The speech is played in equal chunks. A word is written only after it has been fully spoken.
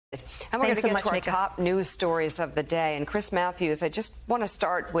And we're going to get to our top news stories of the day. And Chris Matthews, I just want to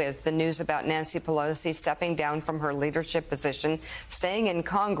start with the news about Nancy Pelosi stepping down from her leadership position, staying in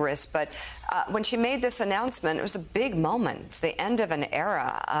Congress. But when she made this announcement, it was a big moment. It's the end of an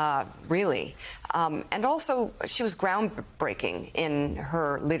era, really. And also, she was groundbreaking in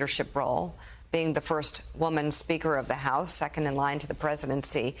her leadership role, being the first woman Speaker of the House, second in line to the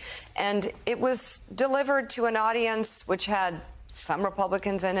presidency. And it was delivered to an audience which had some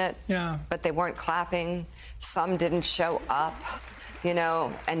Republicans in it, but they weren't clapping. Some didn't show up, you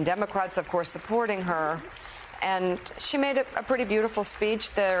know, and Democrats, of course, supporting her. And she made a pretty beautiful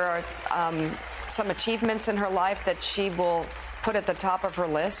speech. There are some achievements in her life that she will put at the top of her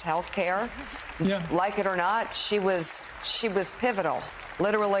list. Health care, like it or not, she was pivotal.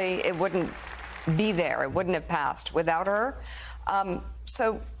 Literally, it wouldn't be there. It wouldn't have passed without her.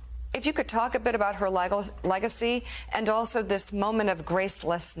 So if you could talk a bit about her legacy and also this moment of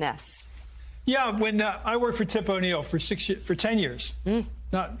gracelessness. Yeah, when I worked for Tip O'Neill for 10 years,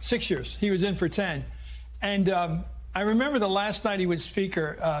 not 6 years. He was in for 10. And I remember the last night he was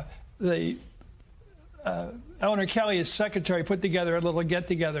Speaker, Eleanor Kelly, his secretary, put together a little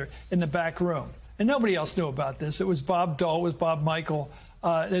get-together in the back room. And nobody else knew about this. It was Bob Dole, it was Bob Michael,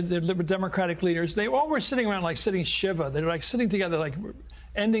 the Democratic leaders. They all were sitting around like sitting Shiva. They were like sitting together like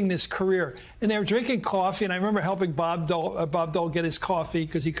ending this career. And they were drinking coffee, and I remember helping Bob Dole get his coffee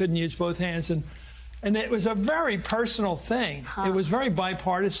because he couldn't use both hands. And it was a very personal thing. It was very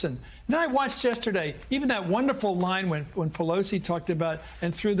bipartisan. And then I watched yesterday, even that wonderful line when Pelosi talked about,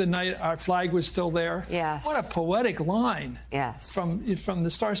 and through the night our flag was still there. Yes. What a poetic line. Yes. From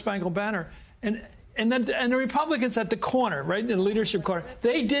the Star-Spangled Banner. And the Republicans at the corner, right in the leadership corner,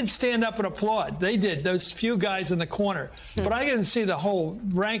 they did stand up and applaud. They did, those few guys in the corner. But I didn't see the whole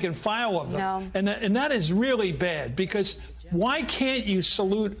rank and file of them. No. And that is really bad, because why can't you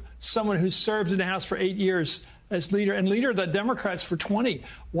salute someone who served in the House for 8 years as leader and leader of the Democrats for 20?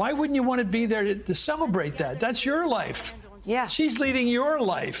 Why wouldn't you want to be there to celebrate that? That's your life. Yeah. She's leading your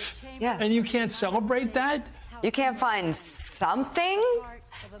life. Yes. And you can't celebrate that? You can't find something?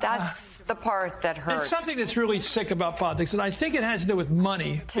 That's the part that hurts. It's something that's really sick about politics, and I think it has to do with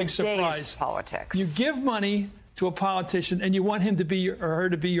money. Big surprise. Politics. You give money to a politician, and you want him to be or her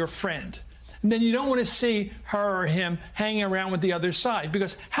to be your friend. And then you don't want to see her or him hanging around with the other side,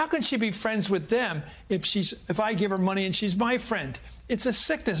 because how can she be friends with them if I give her money and she's my friend? It's a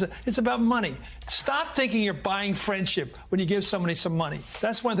sickness. It's about money. Stop thinking you're buying friendship when you give somebody some money.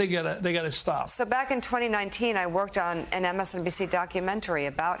 That's one thing they got to stop. So back in 2019, I worked on an MSNBC documentary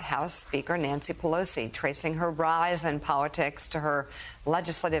about House Speaker Nancy Pelosi, tracing her rise in politics to her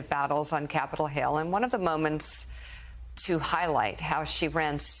legislative battles on Capitol Hill. And one of the moments to highlight how she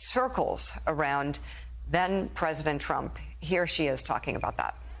ran circles around then President Trump. Here she is talking about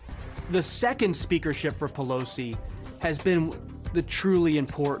that. The second speakership for Pelosi has been the truly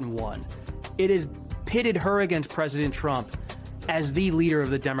important one. It has pitted her against President Trump as the leader of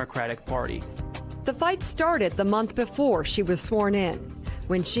the Democratic Party. The fight started the month before she was sworn in,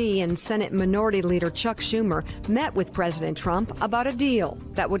 when she and Senate Minority Leader Chuck Schumer met with President Trump about a deal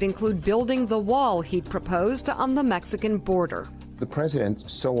that would include building the wall he'd proposed on the Mexican border. The president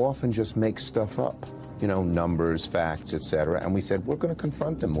so often just makes stuff up, you know, numbers, facts, etc. And we said, we're going to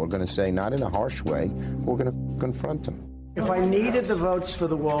confront him. We're going to say, not in a harsh way, we're going to confront him. If I needed the votes for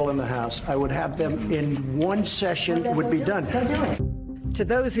the wall in the House, I would have them in one session. It would be done. To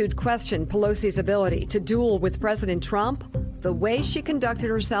those who'd questioned Pelosi's ability to duel with President Trump, the way she conducted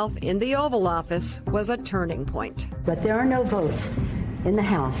herself in the Oval Office was a turning point. But there are no votes in the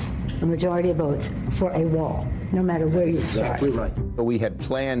House, a majority of votes, for a wall, no matter where you start. Exactly right. We had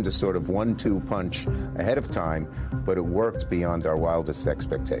planned a sort of 1-2 punch ahead of time, but it worked beyond our wildest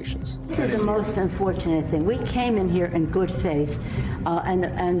expectations. This is the most unfortunate thing. We came in here in good faith,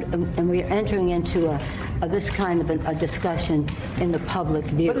 and we're entering into this kind of a discussion in the public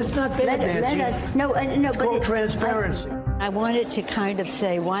view. But it's not bad, Nancy. It's called transparency. I wanted to kind of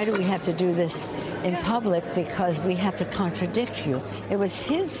say, why do we have to do this in public? Because we have to contradict you. It was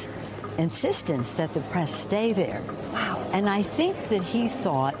his insistence that the press stay there. Wow. And I think that he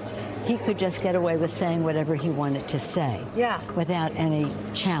thought he could just get away with saying whatever he wanted to say. Yeah. Without any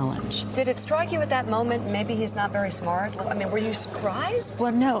challenge. Did it strike you at that moment, maybe he's not very smart? I mean, were you surprised?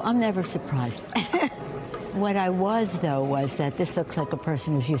 Well, no, I'm never surprised. What I was, though, was that this looks like a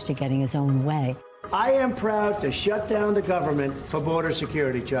person who's used to getting his own way. I am proud to shut down the government for border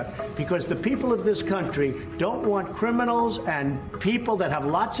security, Chuck, because the people of this country don't want criminals and people that have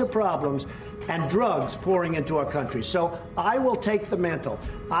lots of problems and drugs pouring into our country. So I will take the mantle.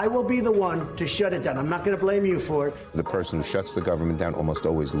 I will be the one to shut it down. I'm not going to blame you for it. The person who shuts the government down almost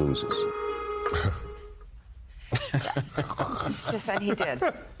always loses. It's just, and he did.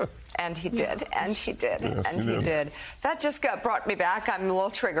 And he did, and he did, yes, and he did. That just brought me back. I'm a little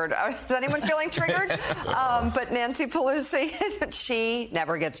triggered. Is anyone feeling triggered? But Nancy Pelosi, she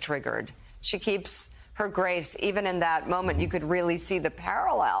never gets triggered. She keeps her grace. Even in that moment, you could really see the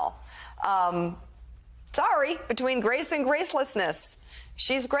parallel. Sorry, between grace and gracelessness.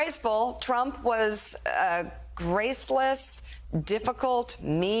 She's graceful. Trump was graceless, difficult,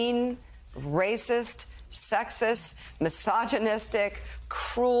 mean, racist, sexist, misogynistic,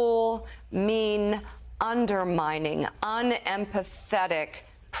 cruel, mean, undermining, unempathetic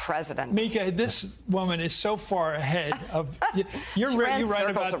president. Mika, this woman is so far ahead of you write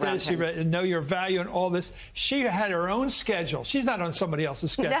about this, you know your value and all this. She had her own schedule. She's not on somebody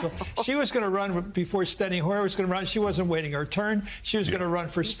else's schedule. No. She was going to run before Steny Hoyer was going to run. She wasn't waiting her turn. She was going to run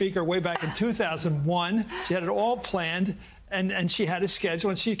for speaker way back in 2001. She had it all planned. And she had a schedule,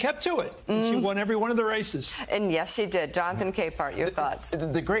 and she kept to it. And she won every one of the races. And yes, she did. Jonathan Capehart, your thoughts?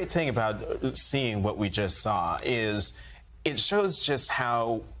 The great thing about seeing what we just saw is it shows just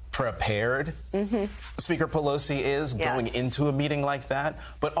how prepared Speaker Pelosi is going into a meeting like that.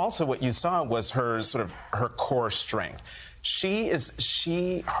 But also what you saw was her core strength.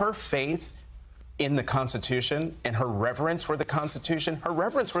 Her faith in the Constitution and her reverence for the Constitution, her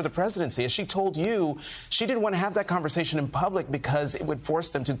reverence for the presidency. As she told you, she didn't want to have that conversation in public because it would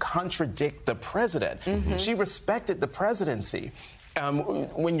force them to contradict the president. She respected the presidency.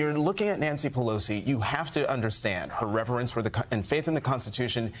 When you're looking at Nancy Pelosi, you have to understand her reverence for and faith in the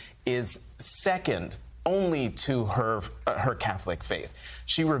Constitution is second only to her Catholic faith.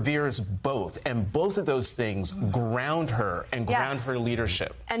 She reveres both, and both of those things ground her and ground her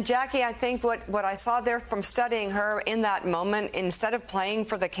leadership. And Jackie, I think what I saw there from studying her in that moment, instead of playing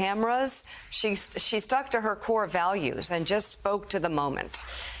for the cameras, she stuck to her core values and just spoke to the moment.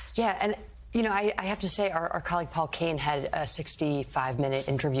 Yeah, and you know, I have to say our colleague Paul Kane had a 65-minute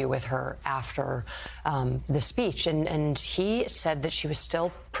interview with her after the speech, and he said that she was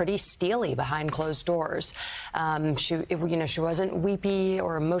still pretty steely behind closed doors. She wasn't weepy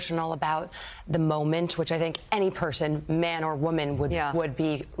or emotional about the moment, which I think any person, man or woman, would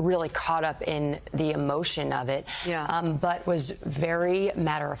be really caught up in the emotion of it. But was very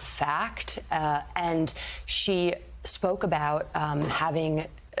matter of fact, and she spoke about having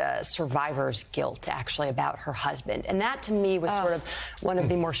survivor's guilt, actually, about her husband. And that, to me, was sort of one of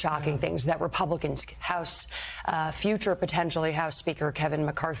the more shocking things, that Republicans, future potentially House Speaker Kevin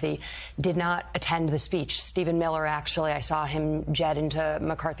McCarthy, did not attend the speech. Stephen Miller, actually, I saw him jet into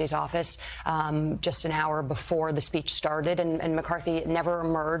McCarthy's office just an hour before the speech started, and McCarthy never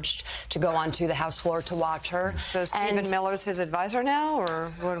emerged to go onto the House floor to watch her. So Stephen Miller's his advisor now, or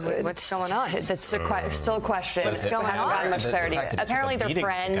what's going on? That's still a question. What's going on? Not much clarity. Apparently, they're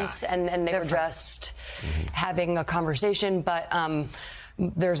friends. And they were just having a conversation, but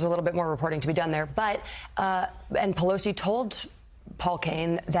there's a little bit more reporting to be done there. But and Pelosi told Paul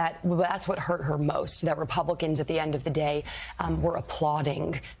Kane that that's what hurt her most, that Republicans at the end of the day were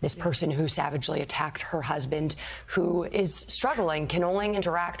applauding this person who savagely attacked her husband, who is struggling, can only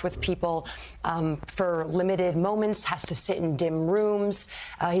interact with people for limited moments, has to sit in dim rooms.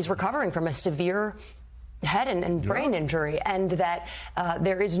 He's recovering from a severe head and brain injury, and that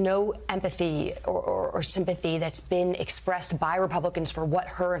there is no empathy or sympathy that's been expressed by Republicans for what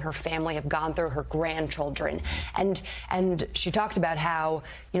her and her family have gone through, her grandchildren. And she talked about how,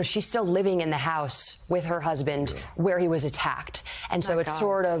 she's still living in the house with her husband where he was attacked. And so it's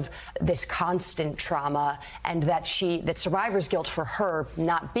sort of this constant trauma, and that survivor's guilt for her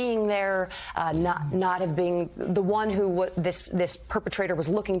not being there, not have been the one who this perpetrator was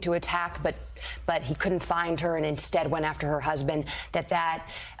looking to attack, but he couldn't find her and instead went after her husband, that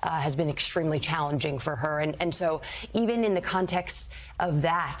has been extremely challenging for her. And so even in the context of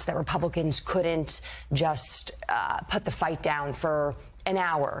that Republicans couldn't just put the fight down for an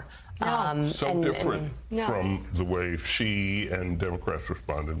hour. Different from the way she and Democrats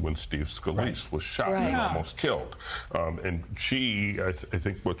responded when Steve Scalise was shot and almost killed. And I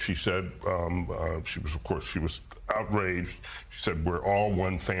think what she said, she was outraged. She said, we're all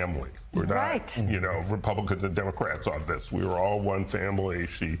one family. We're not, Republicans and Democrats on this. We were all one family.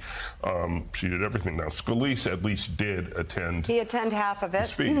 She did everything. Now, Scalise at least did attend. He attended half of it.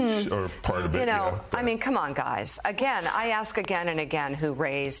 Speech, or part of it, I mean, come on, guys. Again, I ask again and again, who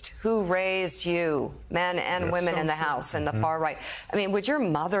raised you, men and women in the House and the far right? I mean, would your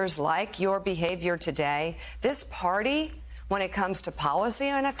mothers like your behavior today? This party, when it comes to policy,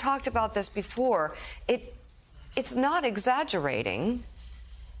 and I've talked about this before, it's not exaggerating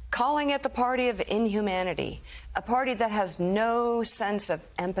calling it the party of inhumanity, a party that has no sense of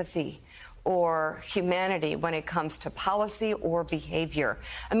empathy or humanity when it comes to policy or behavior.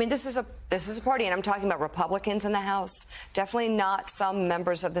 I mean, this is a party, and I'm talking about Republicans in the House, definitely not some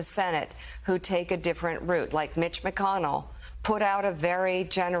members of the Senate who take a different route, like Mitch McConnell put out a very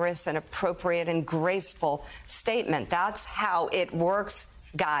generous and appropriate and graceful statement. That's how it works,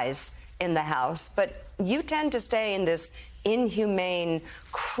 guys, in the House. But you tend to stay in this inhumane,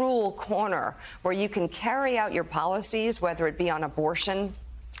 cruel corner where you can carry out your policies, whether it be on abortion,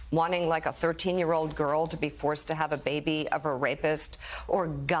 wanting like a 13-year-old girl to be forced to have a baby of a rapist, or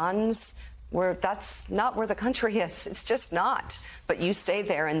guns, where that's not where the country is. It's just not. But you stay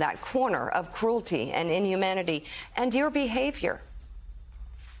there in that corner of cruelty and inhumanity. And your behavior,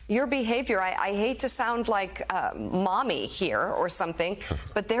 I hate to sound like mommy here or something,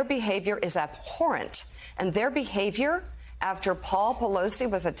 but their behavior is abhorrent. And their behavior after Paul Pelosi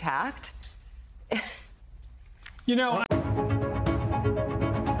was attacked. You know,